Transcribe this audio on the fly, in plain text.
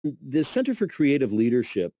The Center for Creative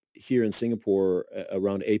Leadership here in Singapore,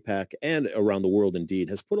 around APAC and around the world indeed,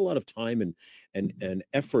 has put a lot of time and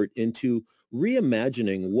effort into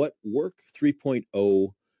reimagining what Work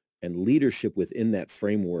 3.0 and leadership within that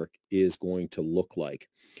framework is going to look like.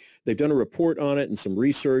 They've done a report on it and some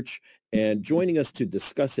research, and joining us to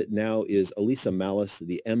discuss it now is Elisa Mallis,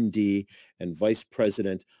 the MD and Vice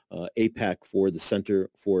President, APAC for the Center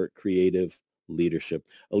for Creative Leadership.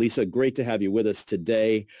 Elisa, great to have you with us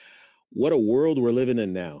today. What a world we're living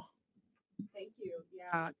in now. Thank you.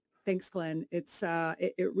 Yeah, thanks, Glenn.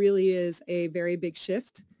 It really is a very big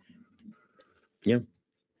shift. Yeah.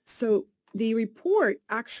 So the report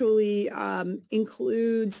actually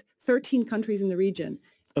includes 13 countries in the region.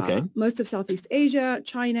 Okay. Most of Southeast Asia,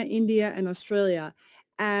 China, India, and Australia.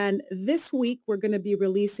 And this week, we're going to be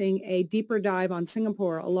releasing a deeper dive on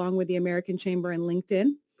Singapore along with the American Chamber and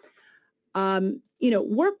LinkedIn.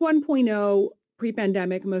 Work 1.0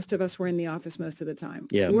 pre-pandemic, most of us were in the office most of the time.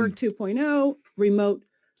 Yeah. Work 2.0, remote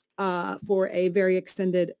for a very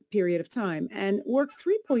extended period of time. And Work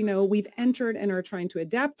 3.0, we've entered and are trying to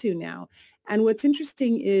adapt to now. And what's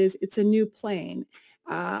interesting is it's a new plane.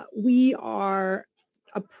 We are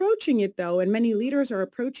approaching it, though, and many leaders are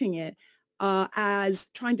approaching it as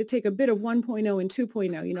trying to take a bit of 1.0 and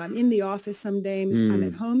 2.0. I'm in the office some days, I'm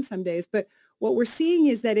at home some days, but what we're seeing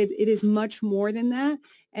is that it is much more than that,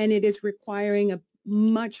 and it is requiring a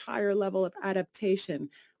much higher level of adaptation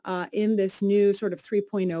in this new sort of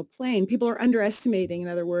 3.0 plane. People are underestimating, in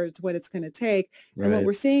other words, what it's going to take. Right. And what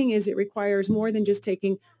we're seeing is it requires more than just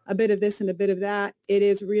taking a bit of this and a bit of that. It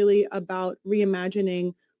is really about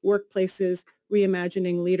reimagining workplaces,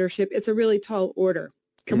 reimagining leadership. It's a really tall order.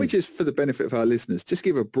 Can we just, for the benefit of our listeners, just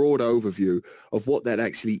give a broad overview of what that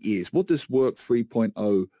actually is? What does Work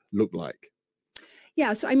 3.0 look like?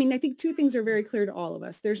 Yeah, so I think two things are very clear to all of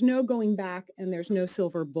us. There's no going back and there's no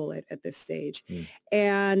silver bullet at this stage.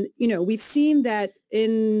 And, we've seen that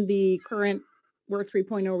in the current Work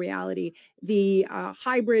 3.0 reality, the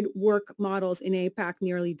hybrid work models in APAC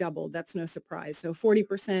nearly doubled. That's no surprise. So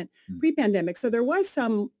 40% pre-pandemic. So there was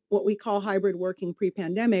some what we call hybrid working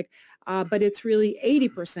pre-pandemic, but it's really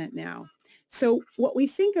 80% now. So what we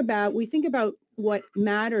think about what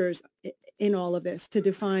matters in all of this to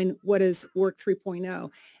define what is Work 3.0.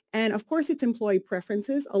 And of course, it's employee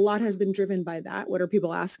preferences. A lot has been driven by that. What are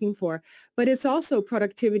people asking for? But it's also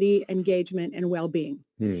productivity, engagement, and well-being.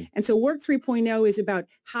 And so Work 3.0 is about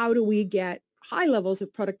how do we get high levels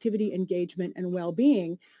of productivity, engagement, and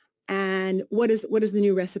well-being, and what does the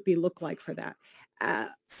new recipe look like for that?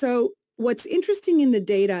 So what's interesting in the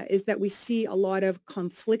data is that we see a lot of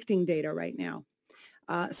conflicting data right now.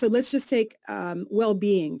 So let's just take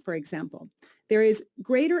well-being, for example. There is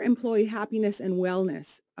greater employee happiness and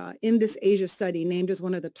wellness in this Asia study, named as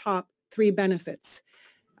one of the top 3 benefits.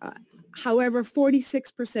 However,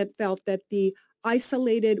 46% felt that the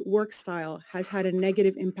isolated work style has had a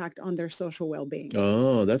negative impact on their social well-being.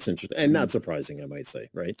 Oh, that's interesting. And not surprising, I might say,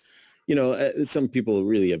 right? Some people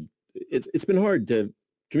really have, it's been hard to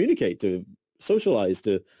communicate, to socialize,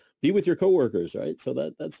 to be with your coworkers, right?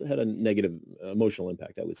 So that's had a negative emotional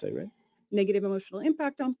impact, I would say, right? Negative emotional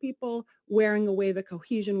impact on people, wearing away the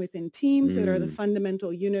cohesion within teams that are the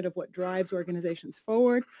fundamental unit of what drives organizations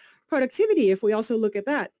forward. Productivity, if we also look at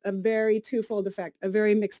that, a very twofold effect, a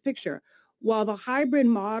very mixed picture. While the hybrid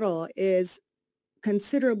model is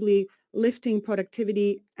considerably lifting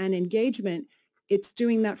productivity and engagement, it's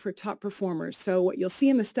doing that for top performers. So what you'll see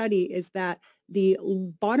in the study is that the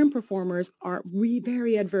bottom performers are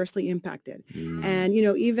very adversely impacted. And,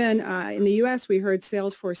 even in the U.S., we heard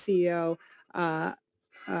Salesforce CEO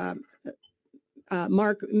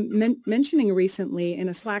Mark mentioning recently in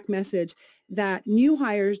a Slack message that new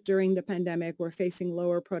hires during the pandemic were facing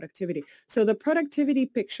lower productivity. So the productivity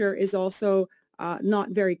picture is also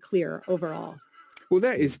not very clear overall. Well,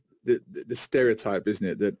 that is the stereotype, isn't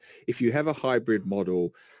it? That if you have a hybrid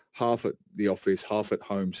model, half at the office, half at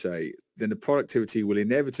home, say, then the productivity will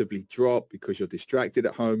inevitably drop because you're distracted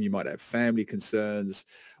at home. You might have family concerns,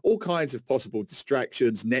 all kinds of possible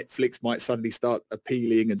distractions. Netflix might suddenly start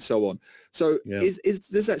appealing and so on. So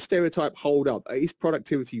does that stereotype hold up? Is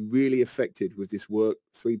productivity really affected with this Work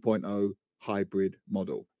 3.0 hybrid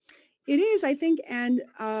model? It is, I think, and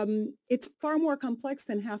it's far more complex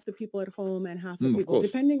than half the people at home and half the people,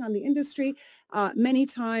 depending on the industry. Many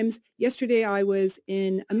times, yesterday I was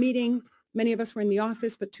in a meeting. Many of us were in the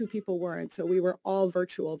office, but 2 people weren't, so we were all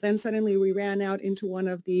virtual. Then suddenly we ran out into one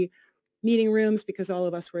of the meeting rooms because all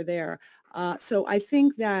of us were there. So I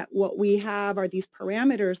think that what we have are these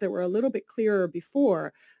parameters that were a little bit clearer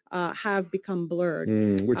before, have become blurred.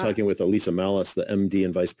 We're talking with Elisa Mallis, the MD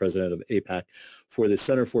and Vice President of APAC for the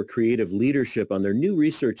Center for Creative Leadership, on their new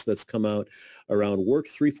research that's come out around Work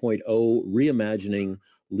 3.0, reimagining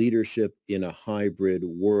leadership in a hybrid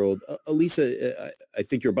world. Elisa, I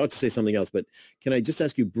think you're about to say something else, but can I just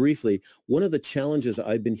ask you briefly, one of the challenges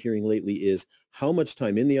I've been hearing lately is how much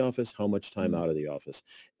time in the office, how much time out of the office.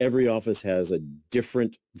 Every office has a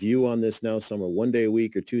different view on this now. Some are 1 day a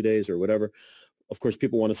week or 2 days or whatever. Of course,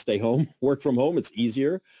 people want to stay home, work from home. It's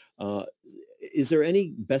easier. Is there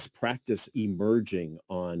any best practice emerging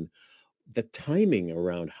on the timing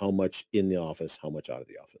around how much in the office, how much out of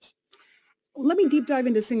the office? Let me deep dive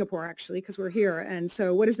into Singapore, actually, because we're here. And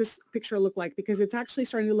so what does this picture look like? Because it's actually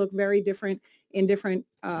starting to look very different in different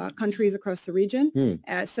countries across the region.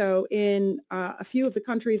 So in a few of the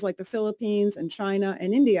countries like the Philippines and China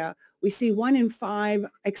and India, we see 1 in 5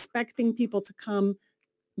 expecting people to come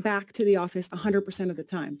back to the office 100% of the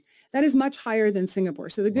time. That is much higher than Singapore.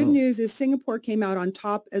 So the good news is Singapore came out on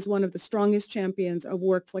top as one of the strongest champions of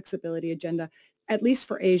work flexibility agenda, at least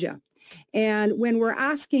for Asia. And when we're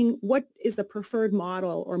asking what is the preferred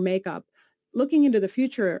model or makeup, looking into the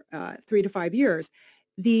future 3 to 5 years,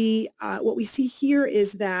 what we see here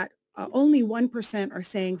is that only 1% are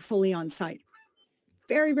saying fully on site.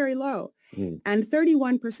 Very, very low. And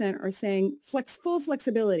 31% are saying full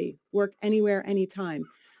flexibility, work anywhere, anytime.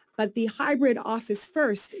 But the hybrid office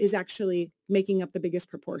first is actually making up the biggest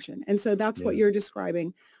proportion. And so that's what you're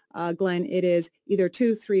describing, Glenn. It is either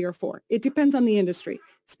 2, 3, or 4. It depends on the industry.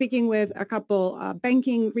 Speaking with a couple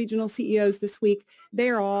banking regional CEOs this week,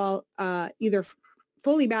 they're all either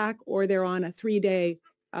fully back or they're on a 3-day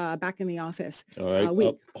back in the office. All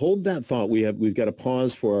right. Hold that thought. We've got to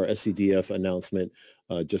pause for our SCDF announcement,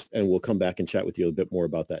 and we'll come back and chat with you a bit more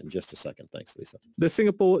about that in just a second. Thanks, Lisa. The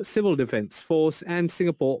Singapore Civil Defence Force and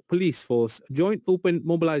Singapore Police Force joint open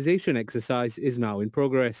mobilization exercise is now in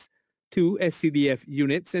progress. 2 SCDF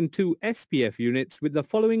units and 2 SPF units with the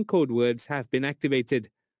following code words have been activated: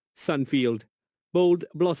 Sunfield, Bold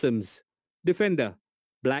Blossoms, Defender,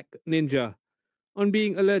 Black Ninja. On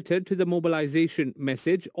being alerted to the mobilization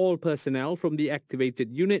message, all personnel from the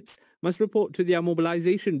activated units must report to their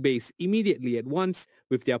mobilization base immediately at once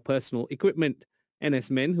with their personal equipment.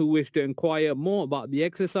 NS men who wish to inquire more about the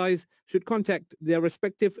exercise should contact their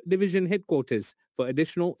respective division headquarters for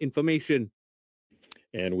additional information.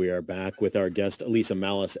 And we are back with our guest, Elisa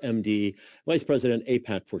Mallis, MD, Vice President,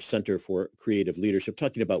 APAC for Center for Creative Leadership,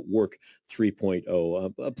 talking about Work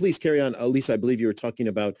 3.0. Please carry on. Elisa, I believe you were talking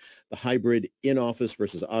about the hybrid in-office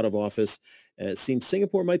versus out-of-office. It seems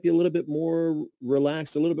Singapore might be a little bit more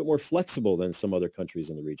relaxed, a little bit more flexible than some other countries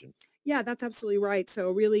in the region. Yeah, that's absolutely right.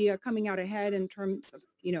 So really coming out ahead in terms of,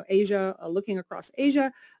 Asia, looking across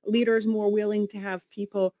Asia, leaders more willing to have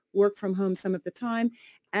people work from home some of the time.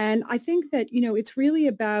 And I think that, it's really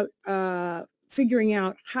about figuring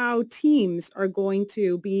out how teams are going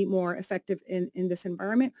to be more effective in this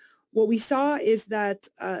environment. What we saw is that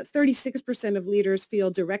 36% of leaders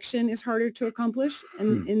feel direction is harder to accomplish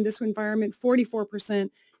in this environment.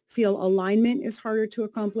 44% feel alignment is harder to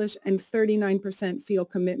accomplish, and 39% feel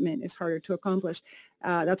commitment is harder to accomplish.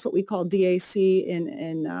 That's what we call DAC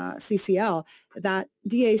in CCL. That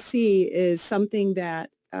DAC is something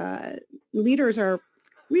that leaders are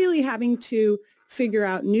really having to figure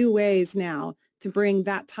out new ways now to bring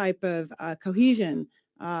that type of cohesion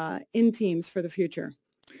in teams for the future.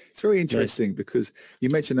 It's very interesting because you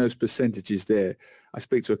mentioned those percentages there. I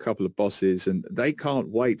speak to a couple of bosses and they can't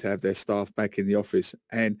wait to have their staff back in the office.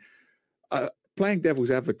 And playing devil's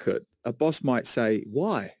advocate, a boss might say,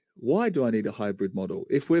 why? Why do I need a hybrid model?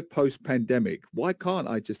 If we're post-pandemic, why can't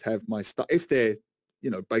I just have my staff, if they're,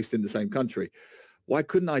 based in the same country, why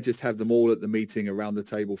couldn't I just have them all at the meeting around the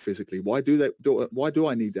table physically? Why do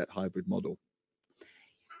I need that hybrid model?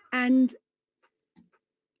 And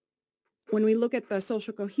when we look at the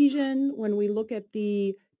social cohesion, when we look at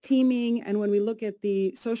the teaming, and when we look at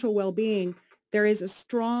the social well-being, there is a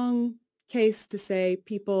strong case to say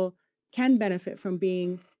people can benefit from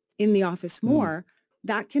being in the office more.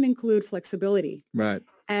 That can include flexibility. Right.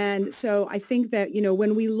 And so I think that,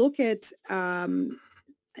 when we look at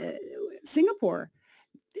Singapore,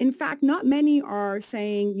 in fact, not many are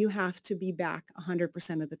saying you have to be back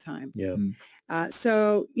 100% of the time. Yeah.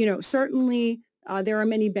 So, certainly there are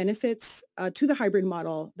many benefits to the hybrid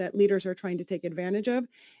model that leaders are trying to take advantage of.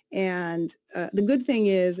 And the good thing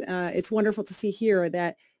is it's wonderful to see here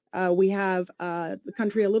that we have the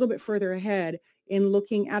country a little bit further ahead in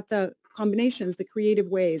looking at the combinations, the creative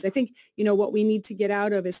ways. I think, what we need to get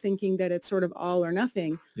out of is thinking that it's sort of all or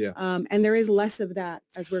nothing. Yeah. And there is less of that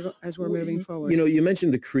as we're moving forward. You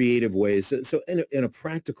mentioned the creative ways. So in a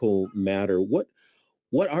practical matter, what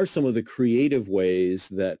are some of the creative ways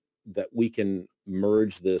that we can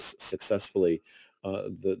merge this successfully,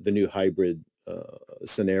 the new hybrid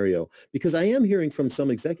scenario? Because I am hearing from some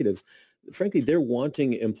executives, frankly, they're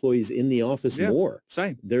wanting employees in the office more.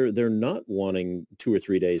 Same. They're not wanting 2 or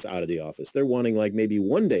 3 days out of the office. They're wanting like maybe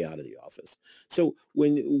 1 day out of the office. So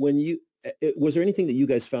when you was there anything that you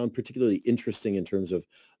guys found particularly interesting in terms of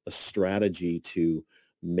a strategy to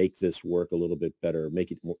make this work a little bit better,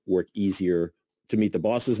 make it work easier to meet the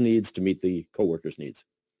boss's needs, to meet the coworkers' needs?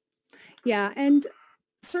 Yeah, and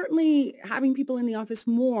certainly having people in the office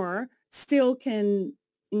more still can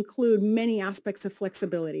include many aspects of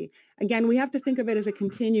flexibility. Again, we have to think of it as a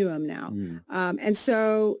continuum now. And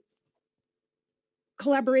so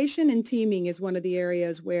collaboration and teaming is one of the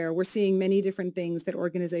areas where we're seeing many different things that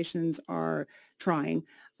organizations are trying,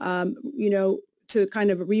 to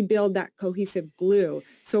kind of rebuild that cohesive glue.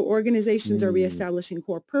 So organizations are reestablishing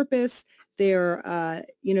core purpose. They're,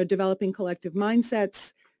 developing collective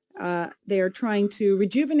mindsets. They are trying to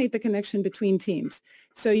rejuvenate the connection between teams.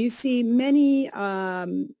 So you see many,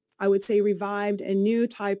 I would say, revived and new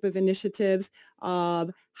type of initiatives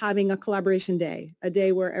of having a collaboration day, a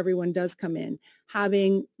day where everyone does come in,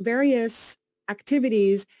 having various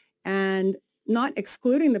activities and not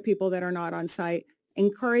excluding the people that are not on site,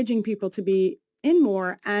 encouraging people to be in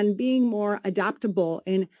more and being more adaptable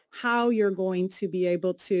in how you're going to be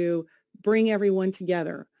able to bring everyone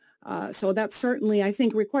together. So that certainly, I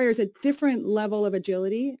think, requires a different level of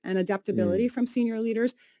agility and adaptability from senior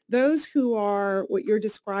leaders. Those who are what you're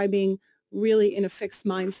describing really in a fixed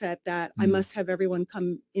mindset that I must have everyone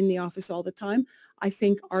come in the office all the time, I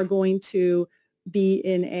think are going to be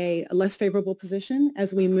in a less favorable position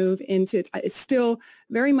as we move into, it's still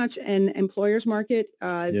very much an employer's market.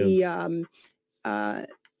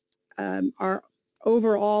 Our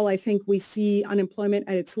overall, I think we see unemployment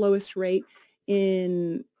at its lowest rate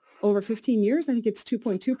in over 15 years. I think it's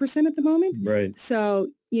 2.2% at the moment. Right. So,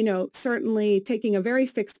 certainly taking a very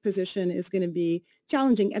fixed position is going to be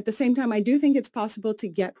challenging. At the same time, I do think it's possible to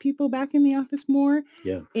get people back in the office more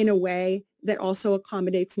in a way that also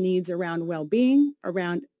accommodates needs around well-being,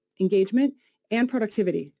 around engagement, and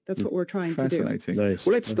productivity. That's what we're trying to do. Fascinating. Nice.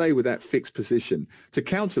 Well, let's stay with that fixed position. To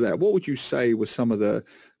counter that, what would you say were some of the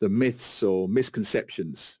myths or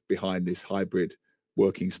misconceptions behind this hybrid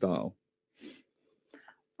working style?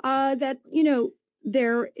 That,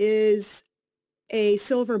 there is a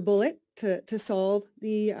silver bullet to solve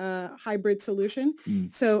the hybrid solution.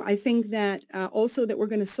 So I think that also that we're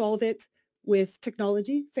going to solve it with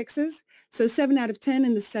technology fixes. So 7 out of 10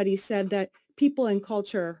 in the study said that people and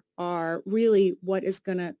culture are really what is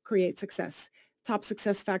going to create success. Top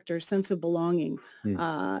success factors, sense of belonging,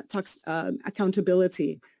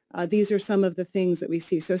 accountability. These are some of the things that we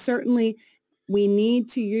see. So certainly we need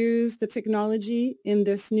to use the technology in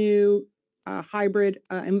this new hybrid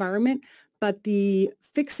environment, but the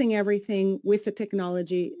fixing everything with the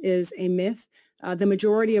technology is a myth. The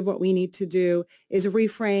majority of what we need to do is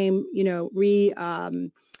reframe,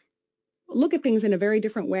 look at things in a very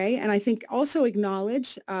different way. And I think also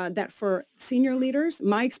acknowledge that for senior leaders,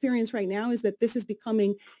 my experience right now is that this is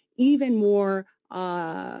becoming even more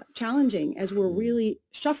challenging as we're really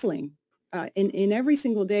shuffling in every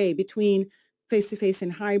single day between face-to-face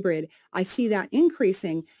and hybrid. I see that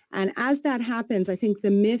increasing. And as that happens, I think the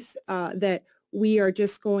myth that we are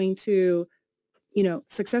just going to,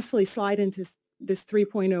 successfully slide into this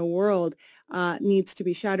 3.0 world needs to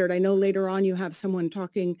be shattered. I know later on you have someone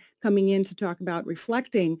coming in to talk about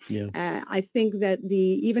reflecting. I think that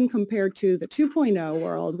even compared to the 2.0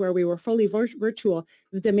 world where we were fully virtual,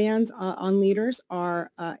 the demands on leaders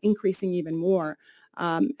are increasing even more.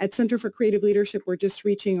 At Center for Creative Leadership, we're just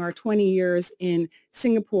reaching our 20 years in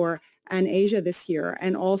Singapore and Asia this year.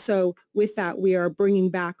 And also with that, we are bringing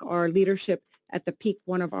back our leadership at the peak,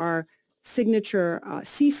 one of our signature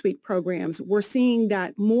C-suite programs. We're seeing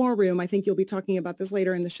that more room, I think you'll be talking about this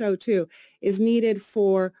later in the show too, is needed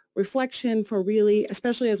for reflection, for really,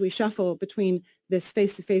 especially as we shuffle between this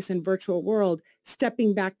face-to-face and virtual world,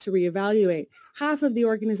 stepping back to reevaluate. Half of the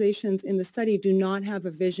organizations in the study do not have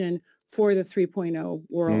a vision for the 3.0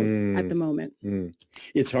 world at the moment.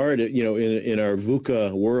 It's hard, in our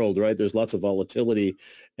VUCA world, right? There's lots of volatility,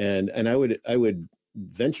 and I would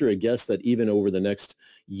venture a guess that even over the next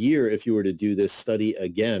year, if you were to do this study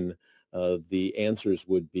again, the answers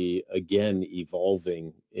would be again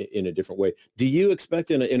evolving in a different way. Do you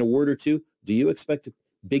expect, in a word or two, do you expect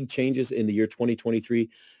big changes in the year 2023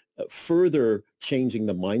 further changing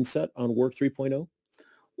the mindset on Work 3.0?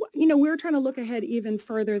 You know, we're trying to look ahead even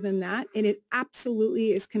further than that, and it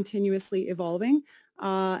absolutely is continuously evolving.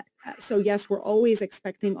 So yes, we're always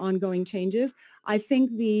expecting ongoing changes. I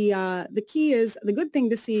think the key is, the good thing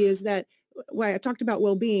to see is that, why I talked about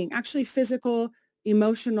well-being, actually physical,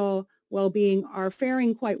 emotional well-being are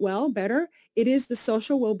faring quite well, better. It is the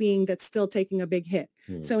social well-being that's still taking a big hit.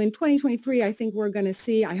 So in 2023, I think we're going to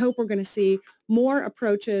see, I hope we're going to see more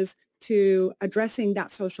approaches to addressing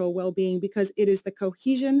that social well-being, because it is the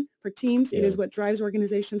cohesion for teams. It is what drives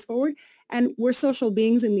organizations forward. And we're social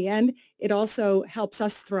beings in the end. It also helps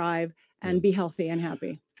us thrive and be healthy and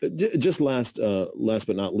happy. Just last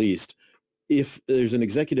but not least, if there's an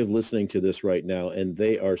executive listening to this right now and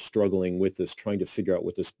they are struggling with this, trying to figure out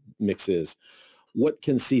what this mix is, what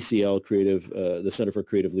can CCL Creative, the Center for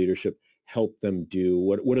Creative Leadership, help them do?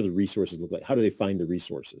 What do the resources look like? How do they find the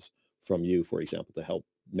resources from you, for example, to help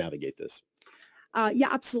navigate this? Yeah,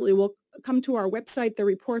 absolutely. We'll come to our website. The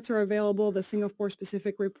reports are available. The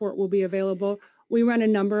Singapore-specific report will be available. We run a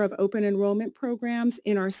number of open enrollment programs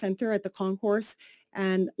in our center at the concourse,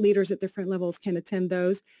 and leaders at different levels can attend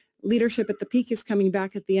those. Leadership at the Peak is coming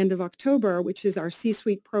back at the end of October, which is our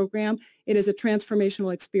C-suite program. It is a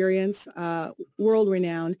transformational experience,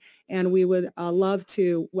 world-renowned, and we would love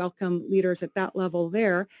to welcome leaders at that level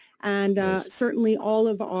there. And certainly all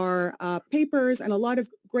of our papers and a lot of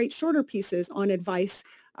great shorter pieces on advice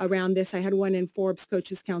around this. I had one in Forbes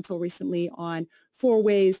Coaches Council recently on 4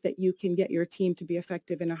 ways that you can get your team to be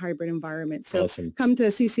effective in a hybrid environment. So come to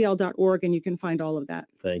ccl.org and you can find all of that.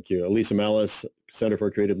 Thank you. Elisa Mallis, Center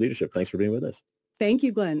for Creative Leadership. Thanks for being with us. Thank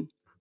you, Glenn.